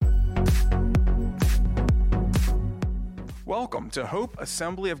Welcome to Hope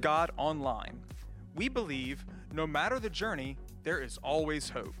Assembly of God Online. We believe no matter the journey, there is always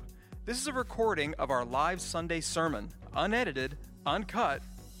hope. This is a recording of our live Sunday sermon, unedited, uncut,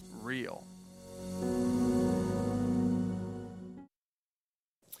 real.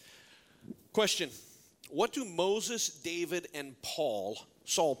 Question: what do Moses, David, and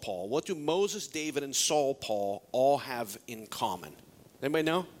Saul Paul, what do Moses, David, and Saul Paul all have in common? Anybody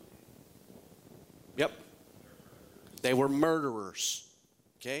know? Yep. They were murderers.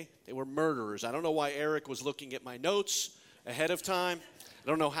 Okay? They were murderers. I don't know why Eric was looking at my notes ahead of time. I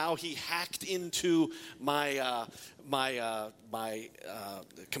don't know how he hacked into my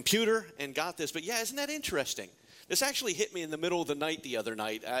computer and got this. But yeah, isn't that interesting? This actually hit me in the middle of the night the other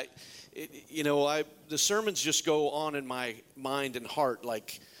night. The sermons just go on in my mind and heart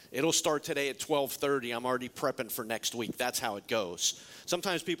like it'll start today at 12:30. I'm already prepping for next week. That's how it goes.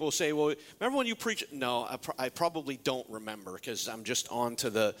 Sometimes people will say, well, remember when you preached? No, I probably don't remember because I'm just on to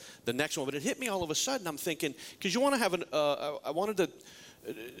the next one. But it hit me all of a sudden. I'm thinking, because you want to have I wanted to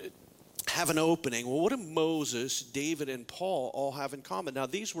have an opening. Well, what do Moses, David, and Paul all have in common? Now,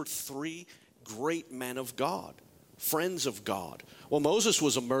 these were three great men of God, friends of God. Well, Moses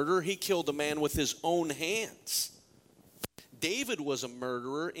was a murderer. He killed a man with his own hands. David was a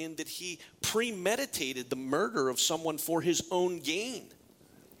murderer in that he premeditated the murder of someone for his own gain.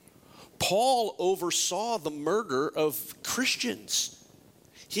 Paul oversaw the murder of Christians.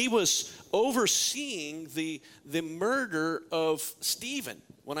 He was overseeing the murder of Stephen.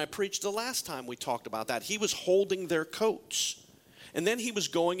 When I preached the last time we talked about that, he was holding their coats. And then he was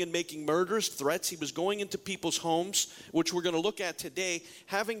going and making murderous threats. He was going into people's homes, which we're going to look at today,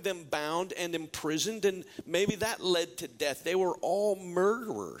 having them bound and imprisoned, and maybe that led to death. They were all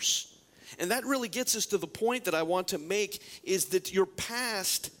murderers. And that really gets us to the point that I want to make, is that your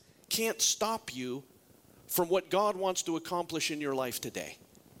past can't stop you from what God wants to accomplish in your life today.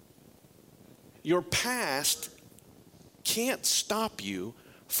 Your past can't stop you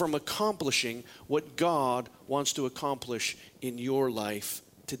from accomplishing what God wants to accomplish in your life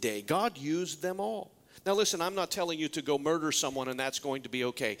today. God used them all. Now listen, I'm not telling you to go murder someone and that's going to be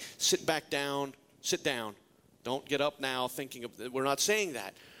okay. Sit down. Don't get up now thinking of, we're not saying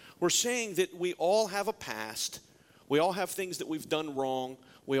that. We're saying that we all have a past. We all have things that we've done wrong.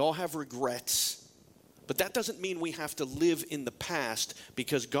 We all have regrets. But that doesn't mean we have to live in the past,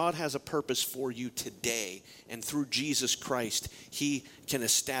 because God has a purpose for you today. And through Jesus Christ, He can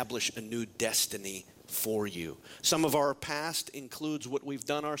establish a new destiny for you. Some of our past includes what we've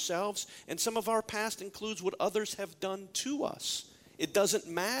done ourselves, and some of our past includes what others have done to us. It doesn't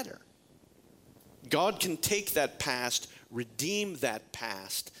matter. God can take that past, redeem that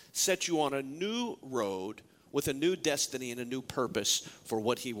past, set you on a new road with a new destiny and a new purpose for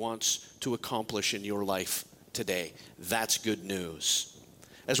what He wants to accomplish in your life today. That's good news.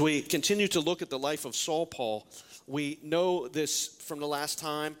 As we continue to look at the life of Saul Paul, we know this from the last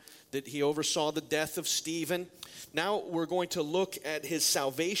time that he oversaw the death of Stephen. Now we're going to look at his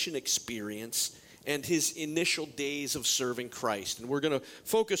salvation experience and his initial days of serving Christ. And we're going to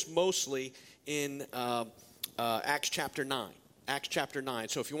focus mostly in Acts chapter 9. Acts chapter 9.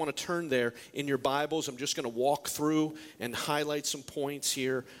 So if you want to turn there in your Bibles, I'm just going to walk through and highlight some points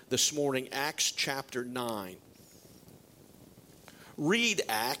here this morning. Acts chapter 9. Read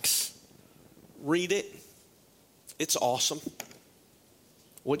Acts. Read it. It's awesome.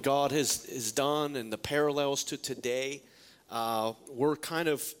 What God has done and the parallels to today. I'm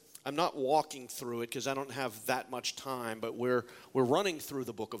not walking through it because I don't have that much time, but we're running through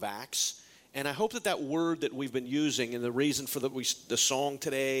the book of Acts. And I hope that word that we've been using, and the reason for the song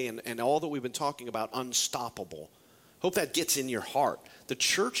today and all that we've been talking about, unstoppable, hope that gets in your heart. The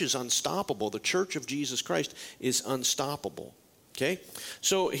church is unstoppable. The church of Jesus Christ is unstoppable. Okay?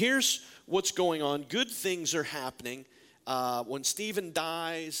 So here's what's going on. Good things are happening. When Stephen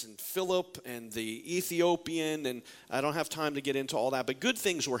dies, and Philip and the Ethiopian, and I don't have time to get into all that, but good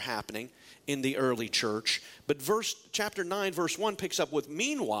things were happening in the early church. But chapter 9, verse 1 picks up with,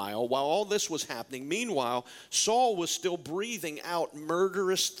 meanwhile, while all this was happening, Saul was still breathing out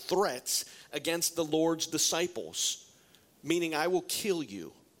murderous threats against the Lord's disciples, meaning, I will kill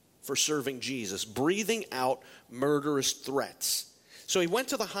you for serving Jesus, breathing out murderous threats. So he went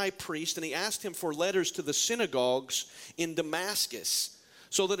to the high priest and he asked him for letters to the synagogues in Damascus,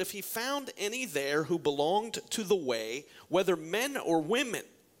 so that if he found any there who belonged to the way, whether men or women,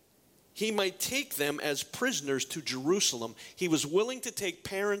 he might take them as prisoners to Jerusalem. He was willing to take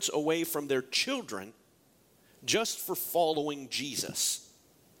parents away from their children just for following Jesus.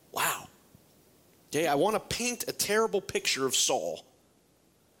 Wow. Okay, I want to paint a terrible picture of Saul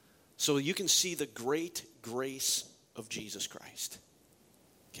so you can see the great grace of Jesus Christ.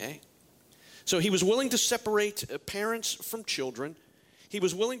 Okay? So he was willing to separate parents from children. He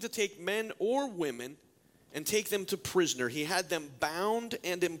was willing to take men or women and take them to prisoner. He had them bound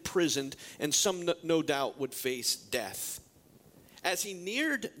and imprisoned, and some no doubt would face death. As he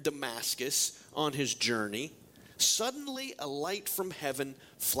neared Damascus on his journey, suddenly a light from heaven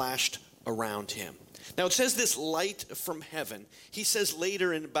flashed around him. Now it says this light from heaven. He says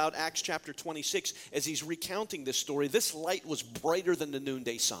later in about Acts chapter 26, as he's recounting this story, this light was brighter than the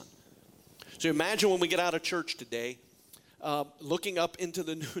noonday sun. So imagine when we get out of church today, looking up into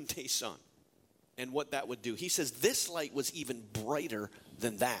the noonday sun and what that would do. He says this light was even brighter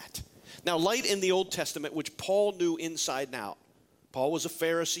than that. Now, light in the Old Testament, which Paul knew inside and out. Paul was a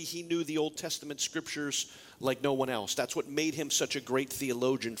Pharisee. He knew the Old Testament scriptures like no one else. That's what made him such a great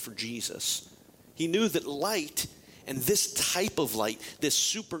theologian for Jesus. He knew that light, and this type of light, this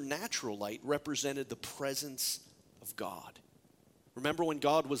supernatural light, represented the presence of God. Remember when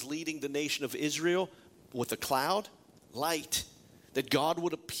God was leading the nation of Israel with a cloud? Light. That God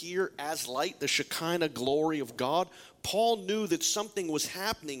would appear as light, the Shekinah glory of God. Paul knew that something was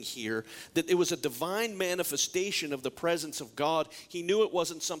happening here, that it was a divine manifestation of the presence of God. He knew it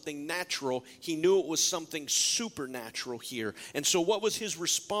wasn't something natural. He knew it was something supernatural here. And so what was his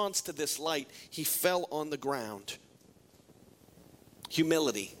response to this light? He fell on the ground.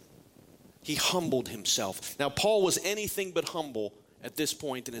 Humility. He humbled himself. Now, Paul was anything but humble at this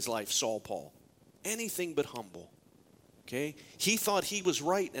point in his life, Saul Paul. Anything but humble. Okay? He thought he was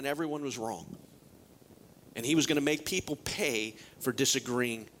right and everyone was wrong. And he was going to make people pay for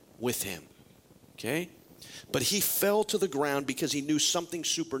disagreeing with him. Okay? But he fell to the ground because he knew something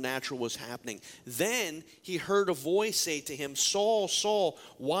supernatural was happening. Then he heard a voice say to him, Saul, Saul,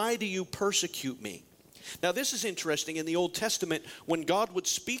 why do you persecute me? Now this is interesting. In the Old Testament, when God would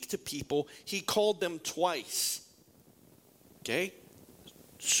speak to people, he called them twice. Okay?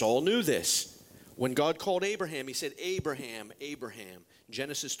 Saul knew this. When God called Abraham, he said, Abraham, Abraham,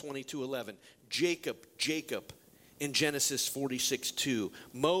 Genesis 22:11. Jacob, Jacob, in Genesis 46:2.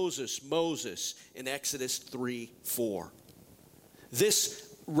 Moses, Moses, in Exodus 3:4.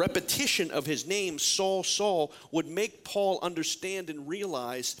 This repetition of his name, Saul, Saul, would make Paul understand and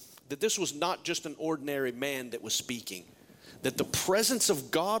realize that this was not just an ordinary man that was speaking. That the presence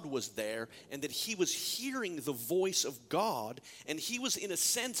of God was there and that he was hearing the voice of God, and he was in a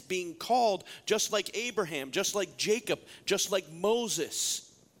sense being called just like Abraham, just like Jacob, just like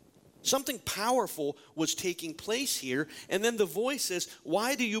Moses. Something powerful was taking place here, and then the voice says,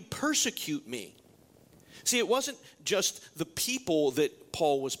 why do you persecute me? See, it wasn't just the people that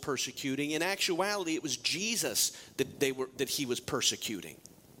Paul was persecuting. In actuality, it was Jesus that he was persecuting.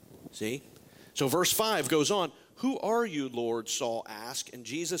 See? So verse 5 goes on. Who are you, Lord? Saul asked. And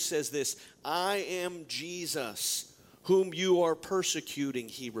Jesus says this, I am Jesus, whom you are persecuting,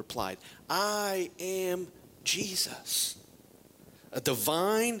 he replied. I am Jesus. A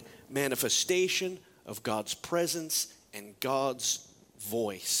divine manifestation of God's presence and God's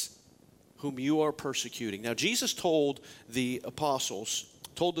voice, whom you are persecuting. Now, Jesus told the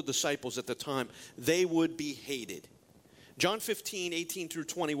disciples at the time, they would be hated. John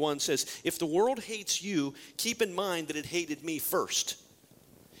 15:18-21 says, if the world hates you, keep in mind that it hated me first.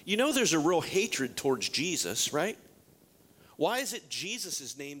 You know there's a real hatred towards Jesus, right? Why is it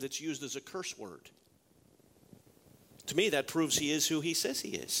Jesus' name that's used as a curse word? To me, that proves he is who he says he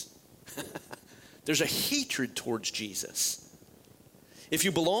is. There's a hatred towards Jesus. If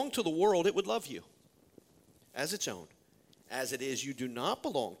you belong to the world, it would love you as its own. As it is, you do not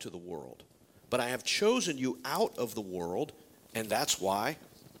belong to the world. But I have chosen you out of the world, and that's why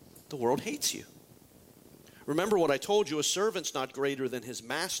the world hates you. Remember what I told you, a servant's not greater than his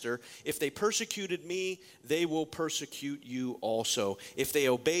master. If they persecuted me, they will persecute you also. If they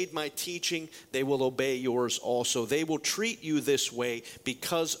obeyed my teaching, they will obey yours also. They will treat you this way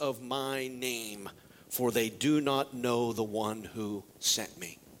because of my name, for they do not know the one who sent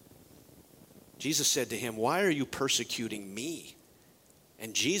me. Jesus said to him, why are you persecuting me?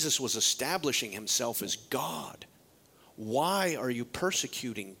 And Jesus was establishing himself as God. Why are you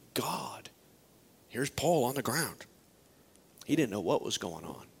persecuting God? Here's Paul on the ground. He didn't know what was going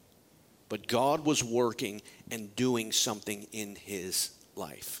on. But God was working and doing something in his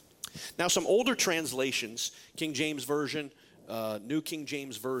life. Now, some older translations, King James Version, New King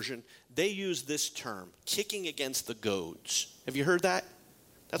James Version, they use this term, kicking against the goads. Have you heard that?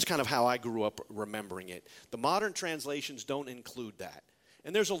 That's kind of how I grew up remembering it. The modern translations don't include that.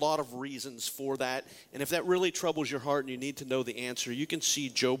 And there's a lot of reasons for that. And if that really troubles your heart and you need to know the answer, you can see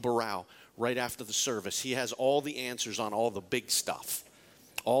Joe Burrow right after the service. He has all the answers on all the big stuff.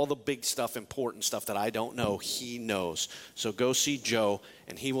 All the big stuff, important stuff that I don't know, he knows. So go see Joe,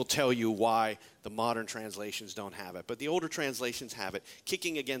 and he will tell you why the modern translations don't have it. But the older translations have it,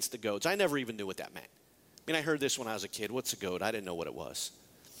 kicking against the goads. I never even knew what that meant. I mean, I heard this when I was a kid. What's a goad? I didn't know what it was.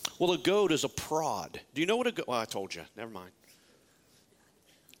 Well, a goad is a prod. Do you know what a goad? Well, I told you. Never mind.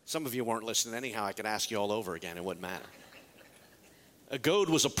 Some of you weren't listening anyhow. I could ask you all over again. It wouldn't matter. A goad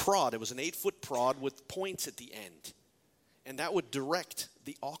was a prod. It was an 8-foot prod with points at the end. And that would direct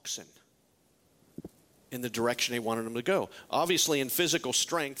the oxen in the direction they wanted them to go. Obviously, in physical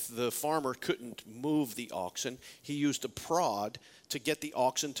strength, the farmer couldn't move the oxen. He used a prod to get the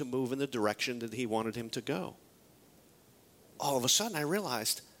oxen to move in the direction that he wanted him to go. All of a sudden, I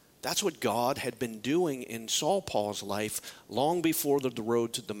realized that's what God had been doing in Saul Paul's life long before the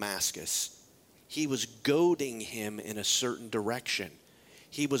road to Damascus. He was goading him in a certain direction.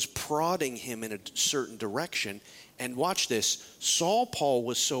 He was prodding him in a certain direction. And watch this, Saul Paul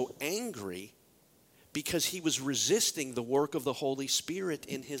was so angry because he was resisting the work of the Holy Spirit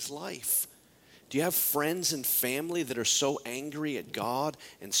in his life. Do you have friends and family that are so angry at God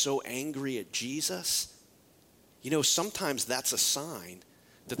and so angry at Jesus? You know, sometimes that's a sign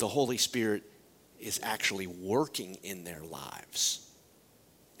that the Holy Spirit is actually working in their lives.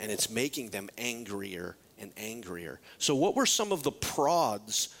 And it's making them angrier and angrier. So what were some of the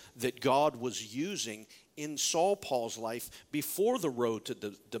prods that God was using in Saul Paul's life before the road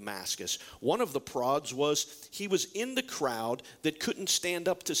to Damascus? One of the prods was he was in the crowd that couldn't stand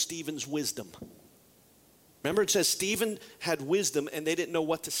up to Stephen's wisdom. Remember, it says Stephen had wisdom and they didn't know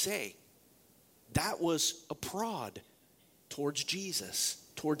what to say. That was a prod towards Jesus.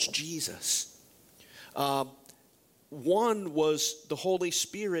 One was the Holy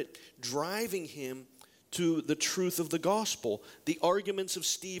Spirit driving him to the truth of the gospel. The arguments of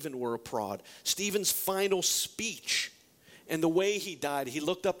Stephen were a prod. Stephen's final speech and the way he died, he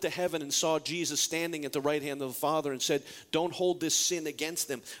looked up to heaven and saw Jesus standing at the right hand of the Father and said, "Don't hold this sin against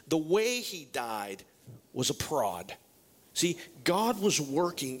them." The way he died was a prod. See, God was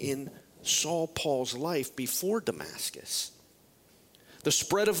working in Saul Paul's life before Damascus. The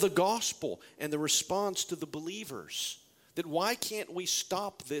spread of the gospel and the response to the believers. That why can't we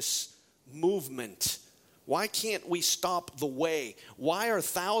stop this movement? Why can't we stop the way? Why are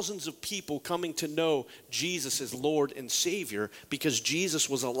thousands of people coming to know Jesus as Lord and Savior? Because Jesus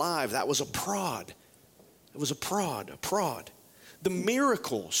was alive. That was a prod. It was a prod. The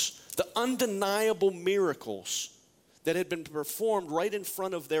miracles, the undeniable miracles that had been performed right in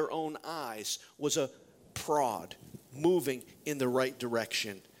front of their own eyes was a prod moving in the right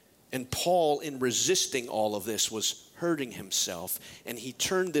direction. And Paul, in resisting all of this, was hurting himself. And he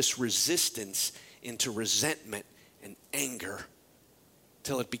turned this resistance into resentment and anger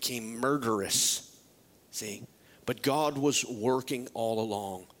till it became murderous. See? But God was working all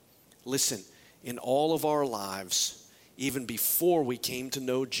along. Listen, in all of our lives, even before we came to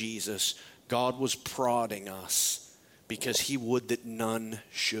know Jesus, God was prodding us because he would that none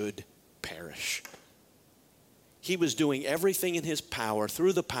should perish. He was doing everything in his power,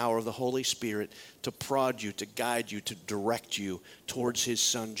 through the power of the Holy Spirit, to prod you, to guide you, to direct you towards his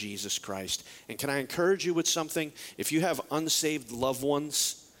Son, Jesus Christ. And can I encourage you with something? If you have unsaved loved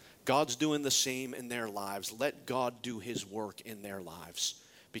ones, God's doing the same in their lives. Let God do his work in their lives,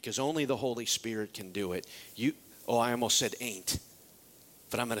 because only the Holy Spirit can do it. I almost said ain't,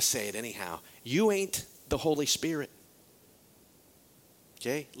 but I'm going to say it anyhow. You ain't the Holy Spirit.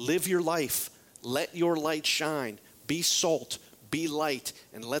 Okay? Live your life. Let your light shine. Be salt, be light,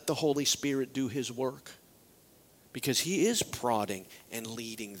 and let the Holy Spirit do his work. Because he is prodding and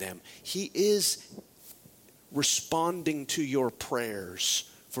leading them. He is responding to your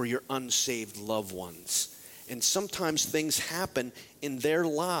prayers for your unsaved loved ones. And sometimes things happen in their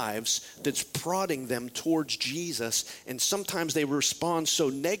lives that's prodding them towards Jesus. And sometimes they respond so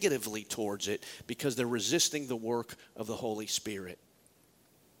negatively towards it because they're resisting the work of the Holy Spirit.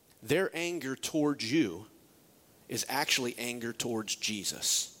 Their anger towards you is actually anger towards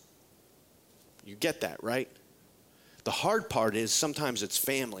Jesus. You get that, right? The hard part is sometimes it's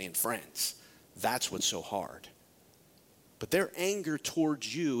family and friends. That's what's so hard. But their anger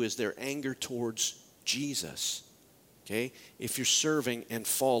towards you is their anger towards Jesus. Okay? If you're serving and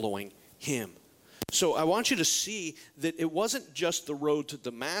following him. So I want you to see that it wasn't just the road to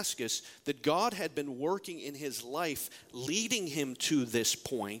Damascus, that God had been working in his life, leading him to this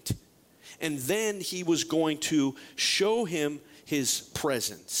point, and then he was going to show him his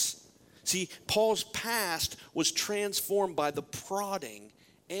presence. See, Paul's past was transformed by the prodding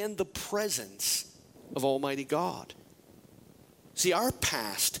and the presence of Almighty God. See, our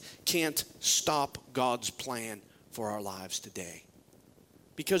past can't stop God's plan for our lives today.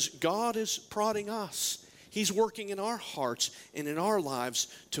 because God is prodding us. He's working in our hearts and in our lives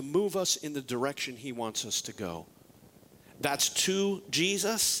to move us in the direction he wants us to go. That's to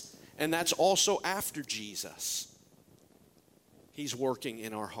Jesus, and that's also after Jesus. He's working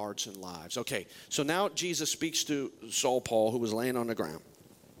in our hearts and lives. Okay, so now Jesus speaks to Saul Paul, who was laying on the ground.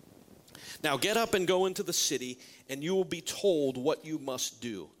 Now get up and go into the city, and you will be told what you must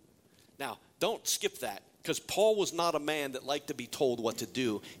do. Now, don't skip that, because Paul was not a man that liked to be told what to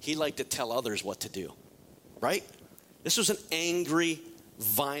do. He liked to tell others what to do, right? This was an angry,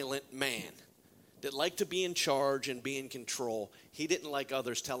 violent man that liked to be in charge and be in control. He didn't like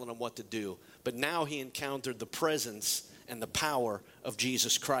others telling him what to do. But now he encountered the presence and the power of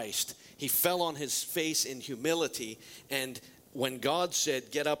Jesus Christ. He fell on his face in humility, and when God said,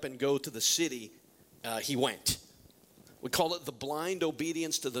 get up and go to the city, he went. We call it the blind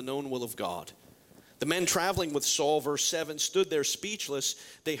obedience to the known will of God. The men traveling with Saul, verse 7, stood there speechless.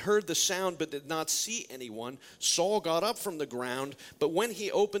 They heard the sound but did not see anyone. Saul got up from the ground, but when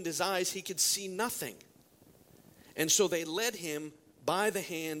he opened his eyes, he could see nothing. And so they led him by the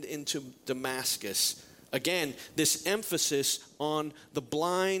hand into Damascus. Again, this emphasis on the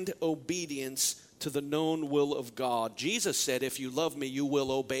blind obedience to the known will of God. Jesus said, if you love me, you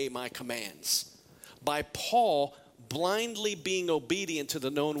will obey my commands. By Paul blindly being obedient to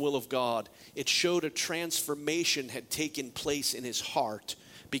the known will of God, it showed a transformation had taken place in his heart,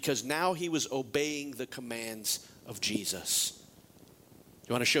 because now he was obeying the commands of Jesus.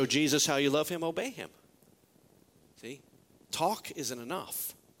 You want to show Jesus how you love him? Obey him. See? Talk isn't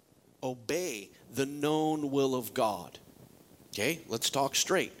enough. Obey the known will of God. Okay, let's talk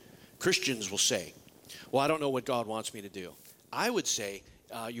straight. Christians will say, well, I don't know what God wants me to do. I would say,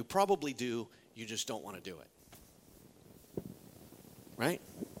 you probably do, you just don't want to do it. Right?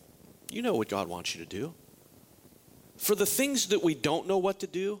 You know what God wants you to do. For the things that we don't know what to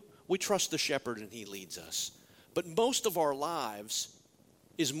do, we trust the shepherd and he leads us. But most of our lives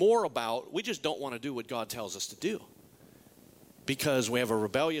is more about, we just don't want to do what God tells us to do. Because we have a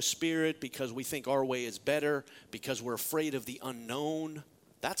rebellious spirit, because we think our way is better, because we're afraid of the unknown.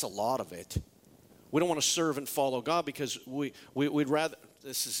 That's a lot of it. We don't want to serve and follow God because we'd rather,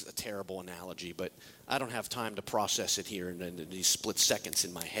 this is a terrible analogy, but I don't have time to process it here in these split seconds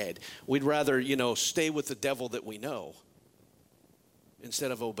in my head. We'd rather, stay with the devil that we know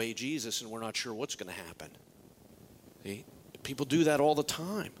instead of obey Jesus and we're not sure what's going to happen. See? People do that all the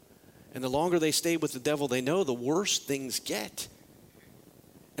time. And the longer they stay with the devil they know, the worse things get.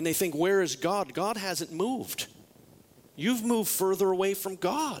 And they think, where is God? God hasn't moved. You've moved further away from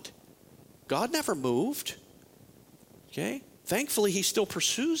God. God never moved. Okay? Thankfully, he still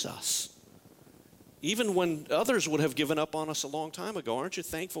pursues us. Even when others would have given up on us a long time ago. Aren't you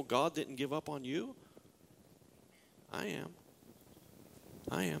thankful God didn't give up on you? I am.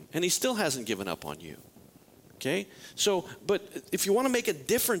 And he still hasn't given up on you. Okay? So, but if you want to make a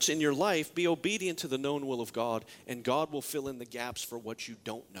difference in your life, be obedient to the known will of God, and God will fill in the gaps for what you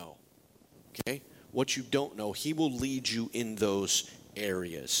don't know. Okay? What you don't know, he will lead you in those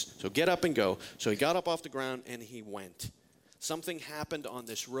areas. So get up and go. So he got up off the ground and he went. Something happened on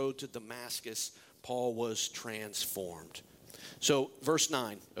this road to Damascus. Paul was transformed. So verse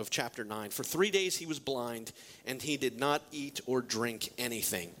 9 of chapter 9. For 3 days he was blind, and he did not eat or drink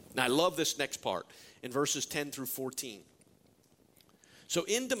anything. Now I love this next part in verses 10 through 14. So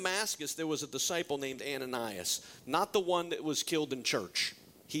in Damascus there was a disciple named Ananias, not the one that was killed in church.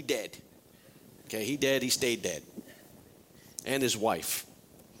 He dead. Okay, he dead, he stayed dead. And his wife.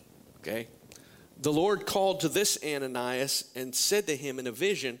 Okay. The Lord called to this Ananias and said to him in a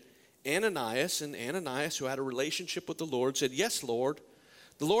vision, Ananias, and Ananias, who had a relationship with the Lord, said, yes, Lord.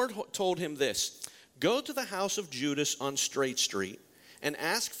 The Lord told him this, go to the house of Judas on Straight Street and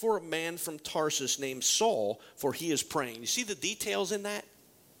ask for a man from Tarsus named Saul, for he is praying. You see the details in that?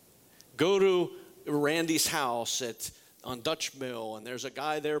 Go to Randy's house on Dutch Mill, and there's a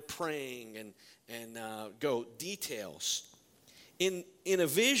guy there praying, and go. Details. In a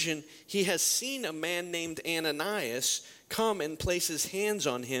vision, he has seen a man named Ananias come and place his hands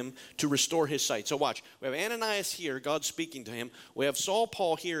on him to restore his sight. So watch. We have Ananias here, God speaking to him. We have Saul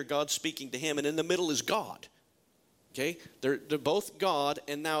Paul here, God speaking to him. And in the middle is God. Okay? They're both God,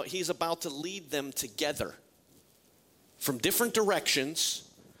 and now he's about to lead them together. From different directions,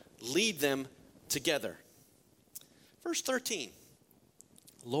 lead them together. Verse 13.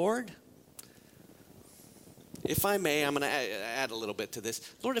 Lord, if I may, I'm going to add a little bit to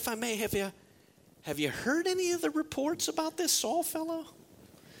this. Lord, if I may, have you heard any of the reports about this Saul fellow?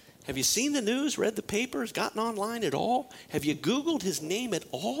 Have you seen the news, read the papers, gotten online at all? Have you Googled his name at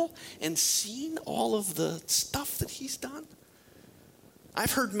all and seen all of the stuff that he's done?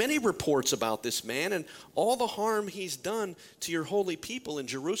 I've heard many reports about this man and all the harm he's done to your holy people in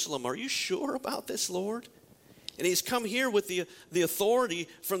Jerusalem. Are you sure about this, Lord? And he's come here with the authority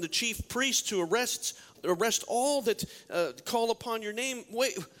from the chief priest to arrest all that call upon your name.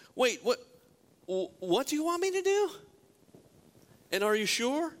 Wait, what do you want me to do? And are you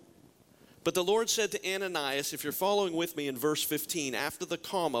sure? But the Lord said to Ananias, if you're following with me in verse 15, after the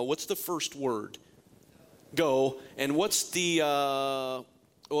comma, what's the first word? Go. And what's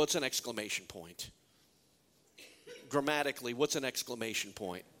what's an exclamation point? Grammatically, what's an exclamation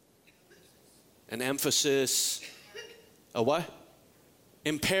point? An emphasis. A what?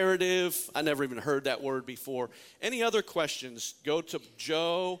 Imperative. I never even heard that word before. Any other questions? Go to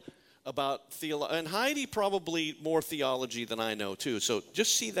Joe about theology. And Heidi probably more theology than I know too. So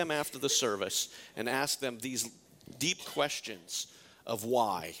just see them after the service and ask them these deep questions of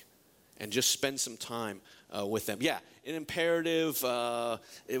why. And just spend some time with them. Yeah, an imperative.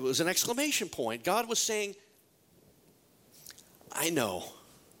 It was an exclamation point. God was saying, I know.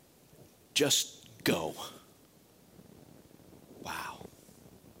 Just go. Wow.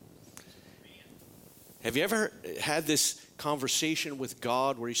 Have you ever had this conversation with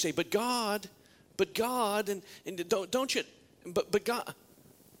God where you say, but God, and don't you, but God.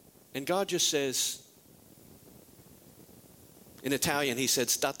 And God just says, in Italian, he said,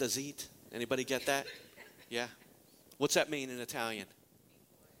 "Stata zit." Anybody get that? Yeah. What's that mean in Italian?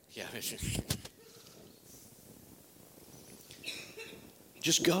 Yeah.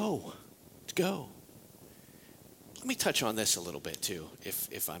 Just go. Go. Let me touch on this a little bit too,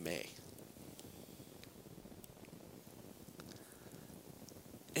 if I may.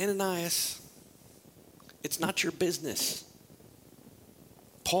 Ananias, it's not your business.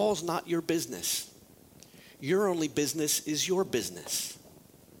 Paul's not your business. Your only business is your business.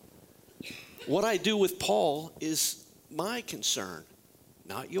 What I do with Paul is my concern,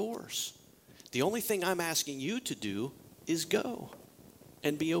 not yours. The only thing I'm asking you to do is go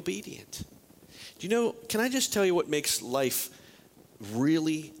and be obedient. Do you know, can I just tell you what makes life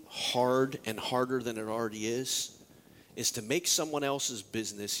really hard and harder than it already is to make someone else's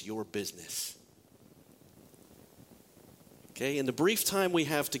business your business. Okay, in the brief time we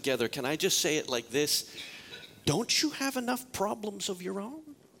have together, can I just say it like this? Don't you have enough problems of your own?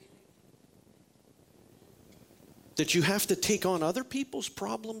 That you have to take on other people's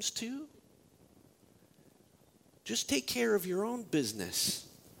problems too? Just take care of your own business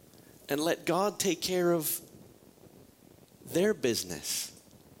and let God take care of their business.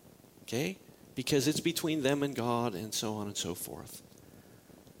 Okay? Because it's between them and God and so on and so forth.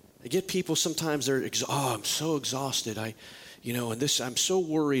 I get people sometimes I'm so exhausted. I'm so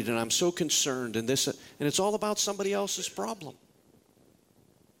worried and I'm so concerned and it's all about somebody else's problem.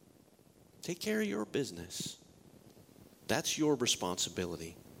 Take care of your business. That's your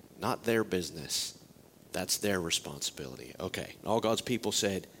responsibility, not their business. That's their responsibility. Okay, all God's people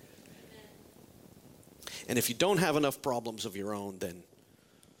said. And if you don't have enough problems of your own, then,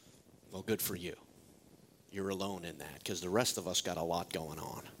 well, good for you. You're alone in that because the rest of us got a lot going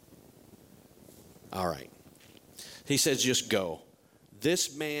on. All right. He says, just go.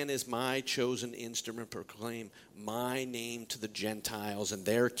 This man is my chosen instrument to proclaim my name to the Gentiles and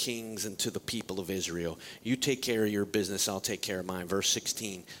their kings and to the people of Israel. You take care of your business, I'll take care of mine. Verse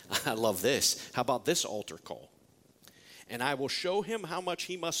 16, I love this. How about this altar call? And I will show him how much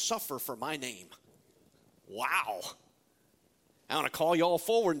he must suffer for my name. Wow. I want to call you all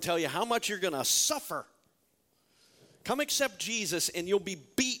forward and tell you how much you're going to suffer. Come accept Jesus and you'll be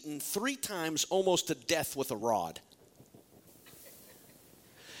beaten 3 times almost to death with a rod.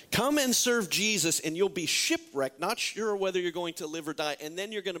 Come and serve Jesus and you'll be shipwrecked, not sure whether you're going to live or die, and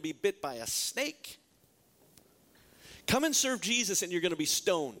then you're going to be bit by a snake. Come and serve Jesus and you're going to be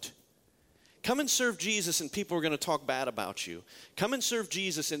stoned. Come and serve Jesus and people are going to talk bad about you. Come and serve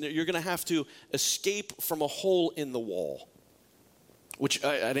Jesus and you're going to have to escape from a hole in the wall. Which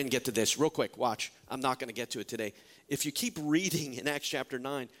I didn't get to this. Real quick, watch. I'm not going to get to it today. If you keep reading in Acts chapter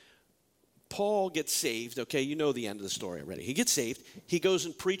 9, Paul gets saved. Okay, you know the end of the story already. He gets saved. He goes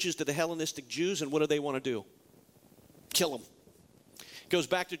and preaches to the Hellenistic Jews, and what do they want to do? Kill him. Goes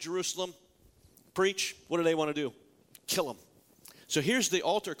back to Jerusalem, preach. What do they want to do? Kill him. So here's the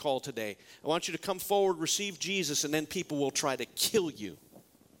altar call today. I want you to come forward, receive Jesus, and then people will try to kill you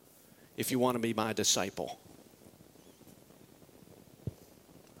if you want to be my disciple.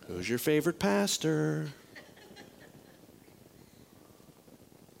 Who's your favorite pastor?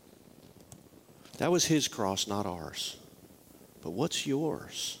 That was his cross, not ours. But what's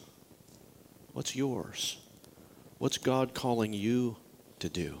yours? What's yours? What's God calling you to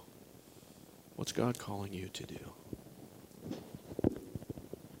do? What's God calling you to do?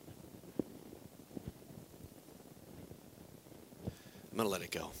 going to let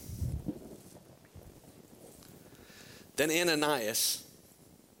it go. Then Ananias,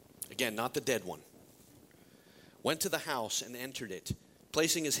 again, not the dead one, went to the house and entered it.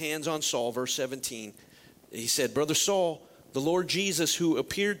 Placing his hands on Saul, verse 17, he said, Brother Saul, the Lord Jesus, who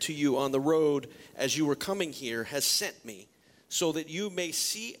appeared to you on the road as you were coming here, has sent me so that you may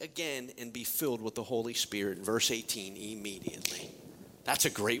see again and be filled with the Holy Spirit. In verse 18, immediately. That's a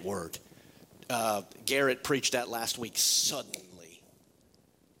great word. Garrett preached that last week. Suddenly.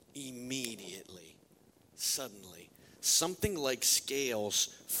 Immediately. Suddenly. Something like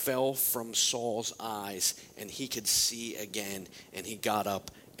scales fell from Saul's eyes, and he could see again, and he got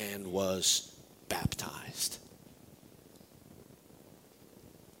up and was baptized.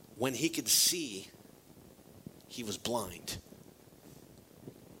 When he could see, he was blind.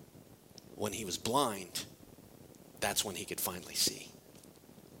 When he was blind, that's when he could finally see.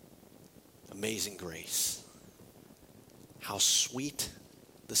 Amazing grace. How sweet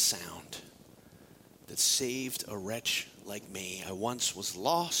the sound that saved a wretch like me. I once was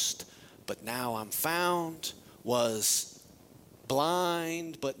lost, but now I'm found. Was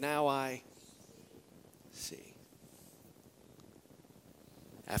blind, but now I see.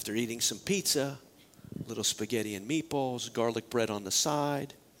 After eating some pizza, little spaghetti and meatballs, garlic bread on the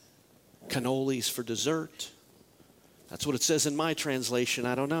side, cannolis for dessert. That's what it says in my translation.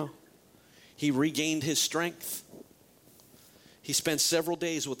 I don't know. He regained his strength. He spent several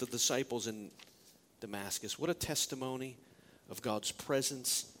days with the disciples in Damascus. What a testimony of God's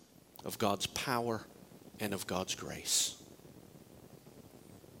presence, of God's power, and of God's grace.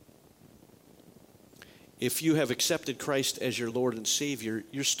 If you have accepted Christ as your Lord and Savior,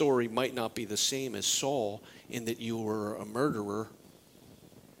 your story might not be the same as Saul in that you were a murderer,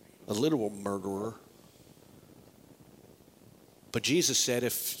 a literal murderer. But Jesus said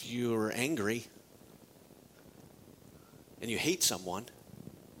if you're angry and you hate someone,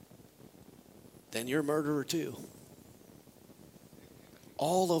 then you're a murderer too.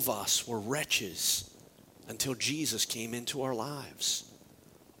 All of us were wretches until Jesus came into our lives.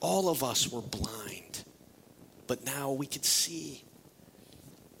 All of us were blind, but now we can see.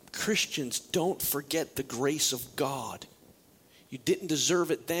 Christians, don't forget the grace of God. You didn't deserve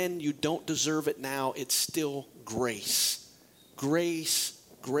it then, you don't deserve it now. It's still grace. Grace,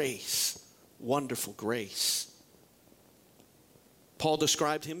 grace, wonderful grace. Paul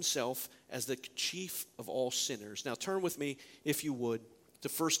described himself as the chief of all sinners. Now turn with me, if you would, to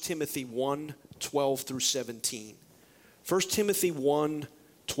 1 Timothy 1, 12 through 17. 1 Timothy 1,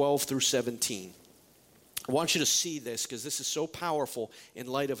 12 through 17. I want you to see this because this is so powerful in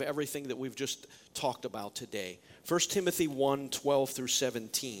light of everything that we've just talked about today. 1 Timothy 1, 12 through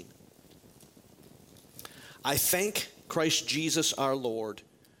 17. I thank Christ Jesus our Lord,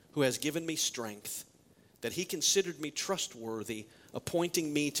 who has given me strength, that he considered me trustworthy,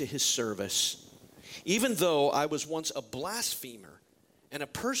 appointing me to his service. Even though I was once a blasphemer and a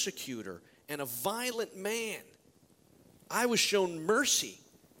persecutor and a violent man, I was shown mercy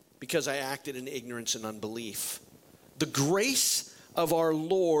because I acted in ignorance and unbelief. The grace of our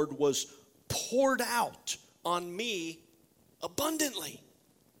Lord was poured out on me abundantly,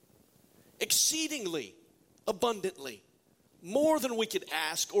 exceedingly abundantly, more than we could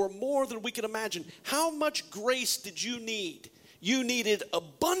ask or more than we could imagine. How much grace did you need? You needed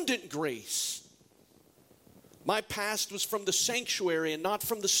abundant grace. My past was from the sanctuary and not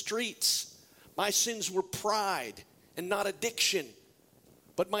from the streets. My sins were pride and not addiction.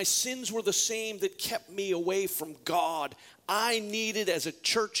 But my sins were the same that kept me away from God. I needed, as a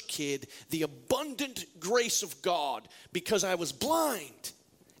church kid, the abundant grace of God because I was blind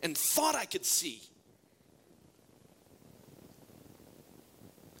and thought I could see.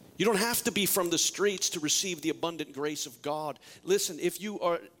 You don't have to be from the streets to receive the abundant grace of God. Listen, if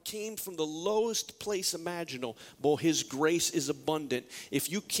you came from the lowest place imaginable, his grace is abundant.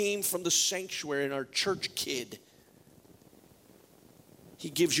 If you came from the sanctuary and are a church kid, he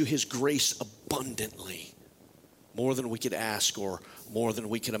gives you his grace abundantly, more than we could ask or more than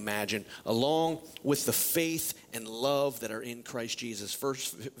we could imagine, along with the faith and love that are in Christ Jesus.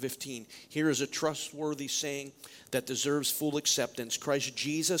 Verse 15, here is a trustworthy saying that deserves full acceptance. Christ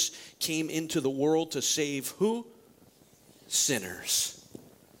Jesus came into the world to save who? Sinners,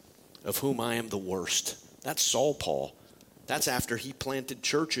 of whom I am the worst. That's Saul Paul. That's after he planted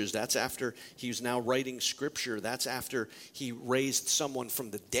churches. That's after he's now writing scripture. That's after he raised someone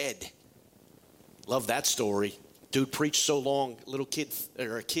from the dead. Love that story. Dude preached so long,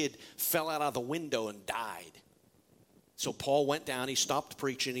 a kid fell out of the window and died. So Paul went down, he stopped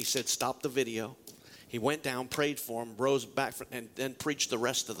preaching, he said, stop the video. He went down, prayed for him, rose back, and then preached the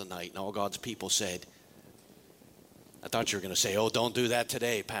rest of the night. And all God's people said, I thought you were going to say, oh, don't do that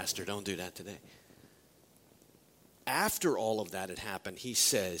today, Pastor. Don't do that today. After all of that had happened, he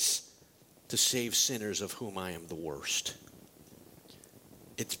says, to save sinners of whom I am the worst.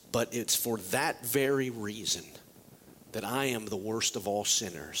 But it's for that very reason that I am the worst of all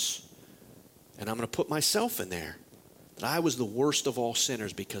sinners. And I'm going to put myself in there. That I was the worst of all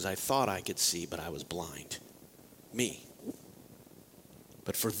sinners because I thought I could see, but I was blind. Me.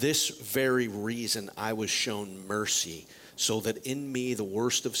 But for this very reason, I was shown mercy, so that in me, the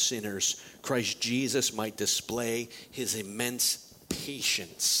worst of sinners, Christ Jesus might display his immense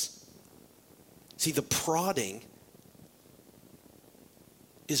patience. See, the prodding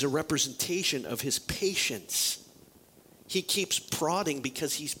is a representation of his patience. He keeps prodding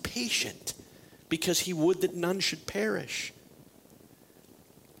because he's patient, because he would that none should perish.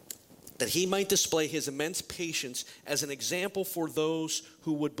 That he might display his immense patience as an example for those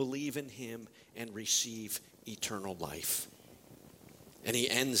who would believe in him and receive eternal life. And he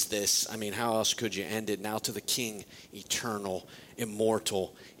ends this, how else could you end it? Now to the King, eternal,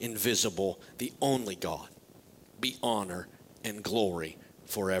 immortal, invisible, the only God, be honor and glory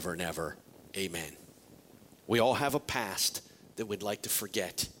forever and ever. Amen. We all have a past that we'd like to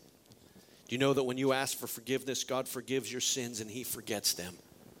forget. Do you know that when you ask for forgiveness, God forgives your sins and he forgets them?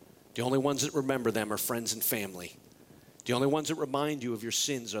 The only ones that remember them are friends and family. The only ones that remind you of your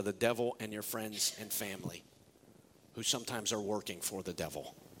sins are the devil and your friends and family, who sometimes are working for the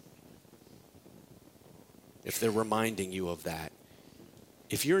devil. If they're reminding you of that.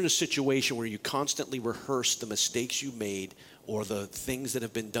 If you're in a situation where you constantly rehearse the mistakes you made or the things that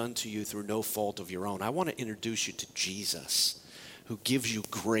have been done to you through no fault of your own, I want to introduce you to Jesus, who gives you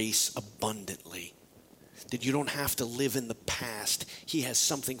grace abundantly. That you don't have to live in the past. He has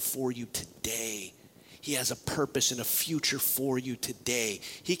something for you today. He has a purpose and a future for you today.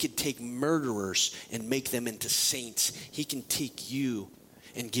 He can take murderers and make them into saints. He can take you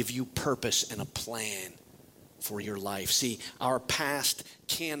and give you purpose and a plan for your life. See, our past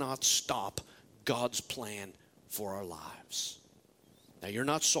cannot stop God's plan for our lives. Now, you're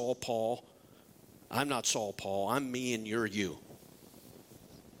not Saul Paul. I'm not Saul Paul. I'm me and you're you.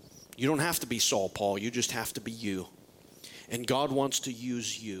 You don't have to be Saul Paul. You just have to be you. And God wants to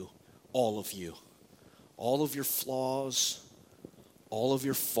use you, all of you. All of your flaws, all of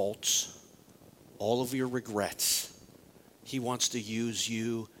your faults, all of your regrets. He wants to use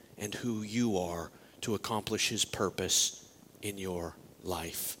you and who you are to accomplish his purpose in your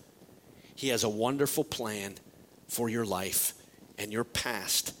life. He has a wonderful plan for your life, and your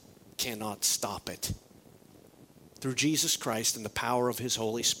past cannot stop it. Through Jesus Christ and the power of his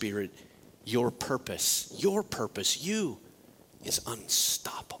Holy Spirit, your purpose, you, is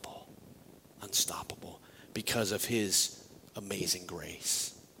unstoppable. Unstoppable because of his amazing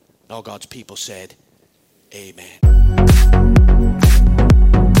grace. All God's people said, amen.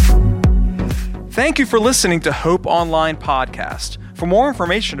 Thank you for listening to Hope Online Podcast. For more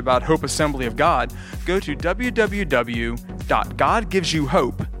information about Hope Assembly of God, go to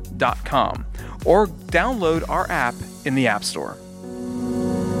www.godgivesyouhope.com or download our app in the App Store.